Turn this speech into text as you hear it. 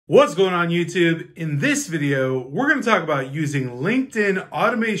What's going on YouTube? In this video, we're going to talk about using LinkedIn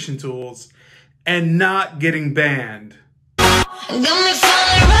automation tools and not getting banned. What's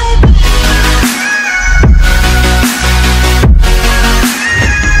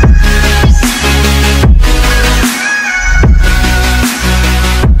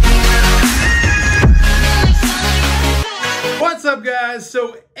up guys?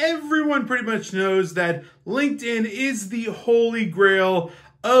 So everyone pretty much knows that LinkedIn is the holy grail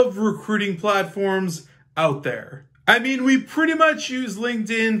of recruiting platforms out there. I mean, we pretty much use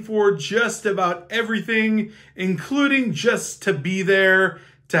LinkedIn for just about everything, including just to be there,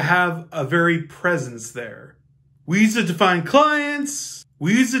 to have a very presence there. We use it to find clients,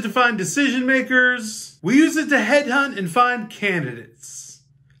 we use it to find decision makers, we use it to headhunt and find candidates.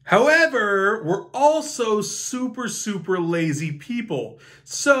 However, we're also super lazy people.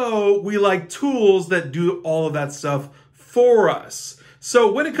 So we like tools that do all of that stuff for us.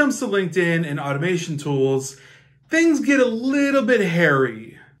 So when it comes to LinkedIn and automation tools, things get a little bit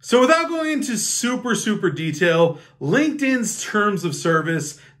hairy. So without going into super detail, LinkedIn's terms of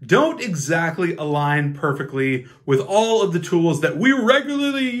service don't exactly align perfectly with all of the tools that we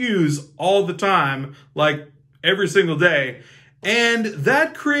regularly use all the time, like every single day. And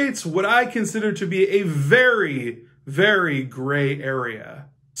that creates what I consider to be a very gray area.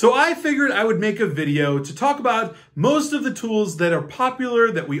 So I figured I would make a video to talk about most of the tools that are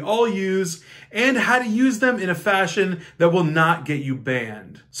popular, that we all use, and how to use them in a fashion that will not get you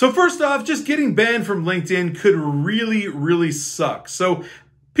banned. So first off, just getting banned from LinkedIn could really suck. So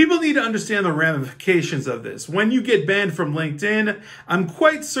people need to understand the ramifications of this. When you get banned from LinkedIn, I'm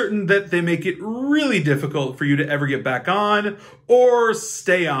quite certain that they make it really difficult for you to ever get back on or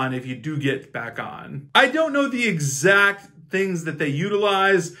stay on if you do get back on. I don't know the exact things that they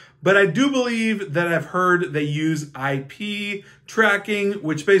utilize, but I do believe that I've heard they use IP tracking,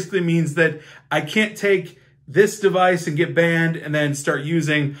 which basically means that I can't take this device and get banned and then start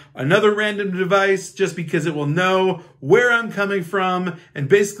using another random device just because it will know where I'm coming from and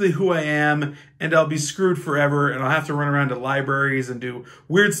basically who I am, and I'll be screwed forever and I'll have to run around to libraries and do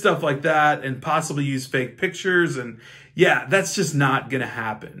weird stuff like that and possibly use fake pictures. And yeah, that's just not gonna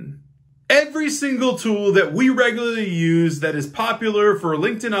happen. Every single tool that we regularly use that is popular for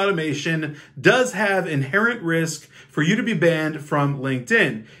LinkedIn automation does have inherent risk for you to be banned from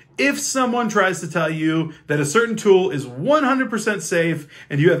LinkedIn. If someone tries to tell you that a certain tool is 100% safe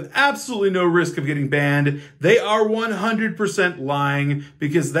and you have absolutely no risk of getting banned, they are 100% lying,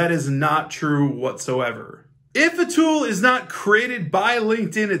 because that is not true whatsoever. If a tool is not created by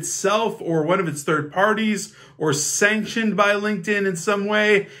LinkedIn itself or one of its third parties or sanctioned by LinkedIn in some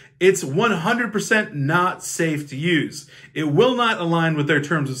way, it's 100% not safe to use. It will not align with their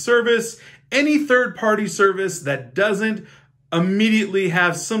terms of service. Any third-party service that doesn't immediately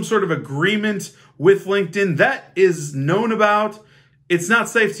have some sort of agreement with LinkedIn that is known about, it's not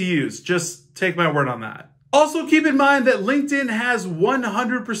safe to use. Just take my word on that. Also, keep in mind that LinkedIn has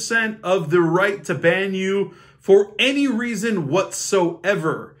 100% of the right to ban you for any reason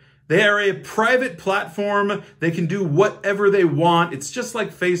whatsoever. They are a private platform. They can do whatever they want. It's just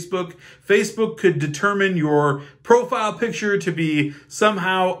like Facebook. Facebook could determine your profile picture to be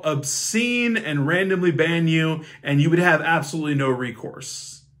somehow obscene and randomly ban you, and you would have absolutely no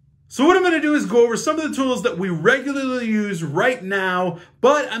recourse. So what I'm going to do is go over some of the tools that we regularly use right now,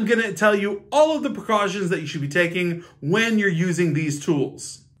 but I'm going to tell you all of the precautions that you should be taking when you're using these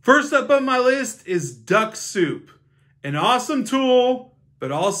tools. First up on my list is Duck Soup, an awesome tool,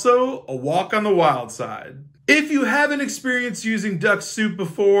 but also a walk on the wild side. If you haven't experienced using Duck Soup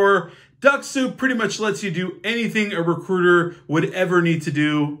before, Duck Soup pretty much lets you do anything a recruiter would ever need to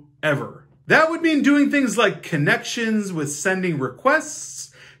do, ever. That would mean doing things like connections with sending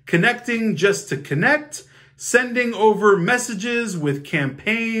requests, connecting just to connect, sending over messages with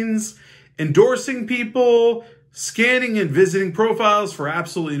campaigns, endorsing people, scanning and visiting profiles for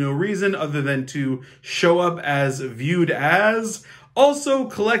absolutely no reason other than to show up as viewed as, also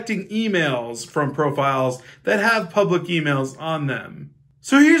collecting emails from profiles that have public emails on them.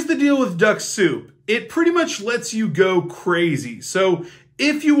 So here's the deal with Duck Soup. It pretty much lets you go crazy. So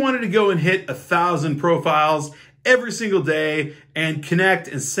if you wanted to go and hit 1,000 profiles every single day and connect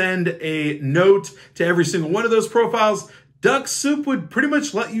and send a note to every single one of those profiles, Duck Soup would pretty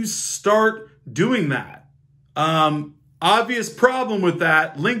much let you start doing that. Obvious problem with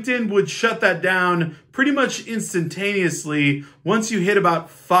that, LinkedIn would shut that down pretty much instantaneously once you hit about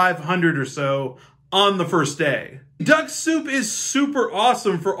 500 or so on the first day. Duck Soup is super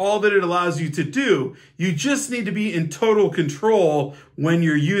awesome for all that it allows you to do. You just need to be in total control when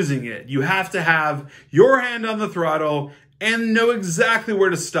you're using it. You have to have your hand on the throttle and know exactly where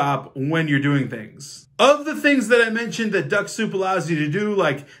to stop when you're doing things. Of the things that I mentioned that DuckSoup allows you to do,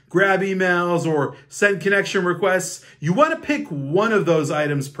 like grab emails or send connection requests, you want to pick one of those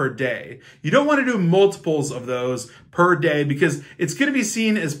items per day. You don't want to do multiples of those per day because it's going to be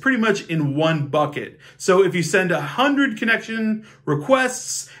seen as pretty much in one bucket. So if you send 100 connection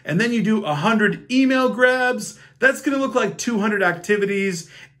requests and then you do 100 email grabs, that's going to look like 200 activities,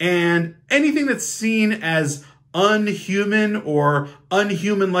 and anything that's seen as unhuman or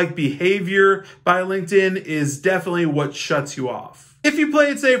unhuman-like behavior by LinkedIn is definitely what shuts you off. If you play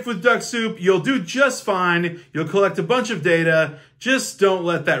it safe with DuckSoup, you'll do just fine. You'll collect a bunch of data. Just don't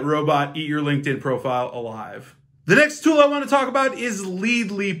let that robot eat your LinkedIn profile alive. The next tool I want to talk about is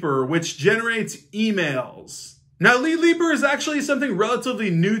Leadleaper, which generates emails. Now, Leadleaper is actually something relatively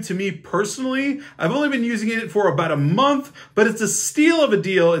new to me personally. I've only been using it for about a month, but it's a steal of a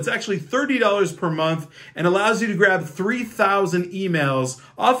deal. It's actually $30 per month and allows you to grab 3,000 emails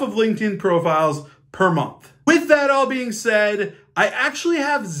off of LinkedIn profiles per month. With that all being said, I actually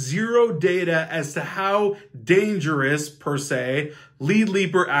have zero data as to how dangerous, per se,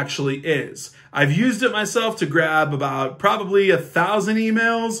 Leadleaper actually is. I've used it myself to grab about probably 1,000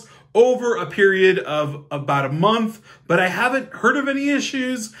 emails over a period of about a month, but I haven't heard of any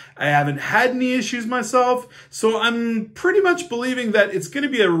issues. I haven't had any issues myself. So I'm pretty much believing that it's going to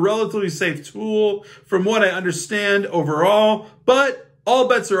be a relatively safe tool from what I understand overall, but all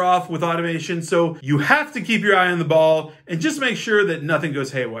bets are off with automation. So you have to keep your eye on the ball and just make sure that nothing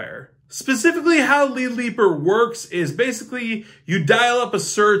goes haywire. Specifically, how Leadleaper works is basically you dial up a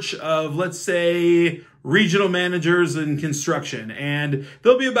search of, let's say, regional managers in construction, and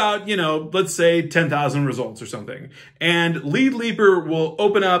there'll be about, let's say 10,000 results or something. And Leadleaper will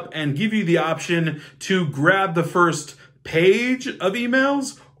open up and give you the option to grab the first page of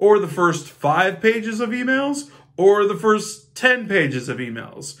emails, or the first 5 pages of emails, or the first 10 pages of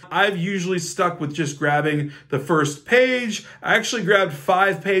emails. I've usually stuck with just grabbing the first page. I actually grabbed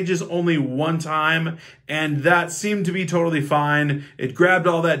 5 pages only one time, and that seemed to be totally fine. It grabbed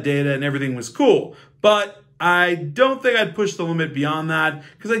all that data and everything was cool. But I don't think I'd push the limit beyond that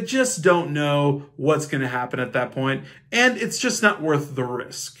because I just don't know what's going to happen at that point, and it's just not worth the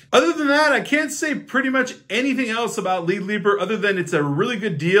risk. Other than that, I can't say pretty much anything else about Leadleaper other than it's a really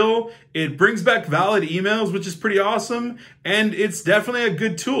good deal. It brings back valid emails, which is pretty awesome, and it's definitely a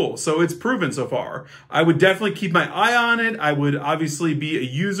good tool, so it's proven so far. I would definitely keep my eye on it. I would obviously be a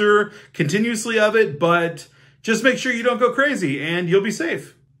user continuously of it, but just make sure you don't go crazy and you'll be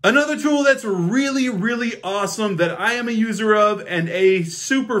safe. Another tool that's really, really awesome that I am a user of and a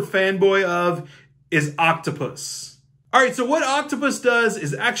super fanboy of is Octopus. All right, so what Octopus does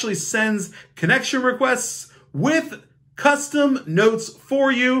is actually sends connection requests with custom notes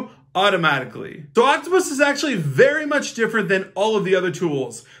for you automatically. So Octopus is actually very much different than all of the other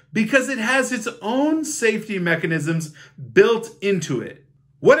tools because it has its own safety mechanisms built into it.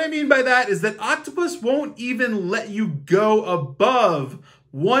 What I mean by that is that Octopus won't even let you go above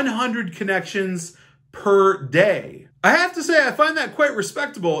 100 connections per day. I have to say I find that quite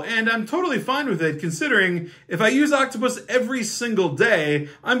respectable, and I'm totally fine with it considering if I use Octopus every single day,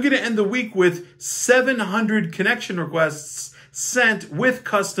 I'm going to end the week with 700 connection requests sent with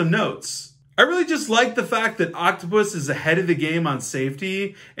custom notes. I really just like the fact that Octopus is ahead of the game on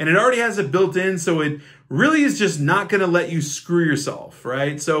safety, and it already has it built in, so it really is just not going to let you screw yourself,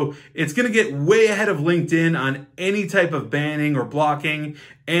 right? So it's going to get way ahead of LinkedIn on any type of banning or blocking,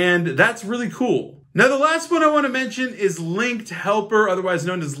 and that's really cool. Now, the last one I want to mention is Linked Helper, otherwise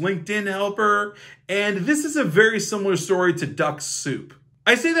known as LinkedIn Helper, and this is a very similar story to DuckSoup.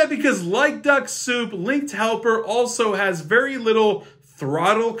 I say that because like DuckSoup, Linked Helper also has very little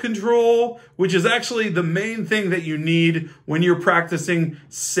throttle control, which is actually the main thing that you need when you're practicing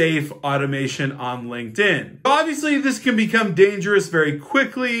safe automation on LinkedIn. Obviously, this can become dangerous very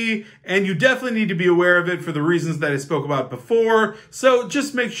quickly, and you definitely need to be aware of it for the reasons that I spoke about before. So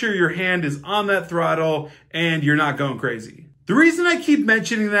just make sure your hand is on that throttle and you're not going crazy. The reason I keep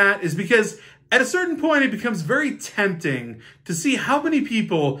mentioning that is because at a certain point, it becomes very tempting to see how many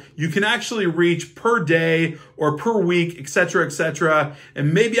people you can actually reach per day or per week, etc., etc.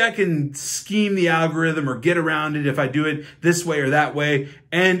 And maybe I can scheme the algorithm or get around it if I do it this way or that way.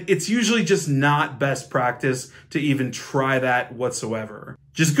 And it's usually just not best practice to even try that whatsoever.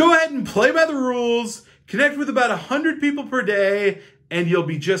 Just go ahead and play by the rules, connect with about 100 people per day, and you'll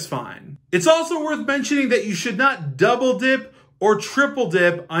be just fine. It's also worth mentioning that you should not double dip or triple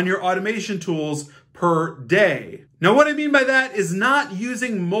dip on your automation tools per day. Now, what I mean by that is not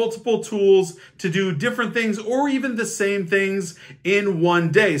using multiple tools to do different things or even the same things in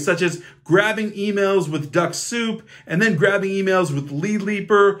one day, such as grabbing emails with Duck Soup and then grabbing emails with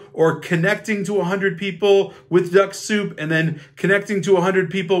Leadleaper, or connecting to 100 people with Duck Soup and then connecting to 100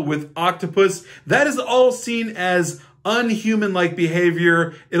 people with Octopus. That is all seen as unhuman-like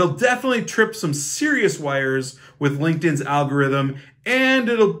behavior. It'll definitely trip some serious wires with LinkedIn's algorithm, and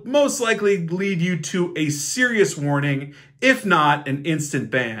it'll most likely lead you to a serious warning, if not an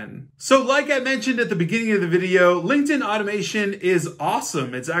instant ban. So like I mentioned at the beginning of the video, LinkedIn automation is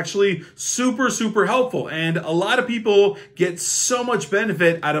awesome. It's actually super helpful, and a lot of people get so much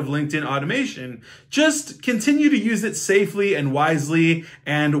benefit out of LinkedIn automation. Just continue to use it safely and wisely,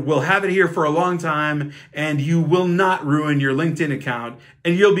 and we'll have it here for a long time, and you will not ruin your LinkedIn account,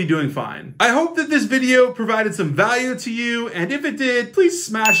 and you'll be doing fine. I hope that this video provided some value to you, and if it did, please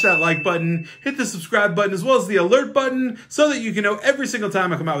smash that like button, hit the subscribe button, as well as the alert button, so that you can know every single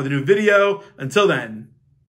time I come out with a new video. Until then.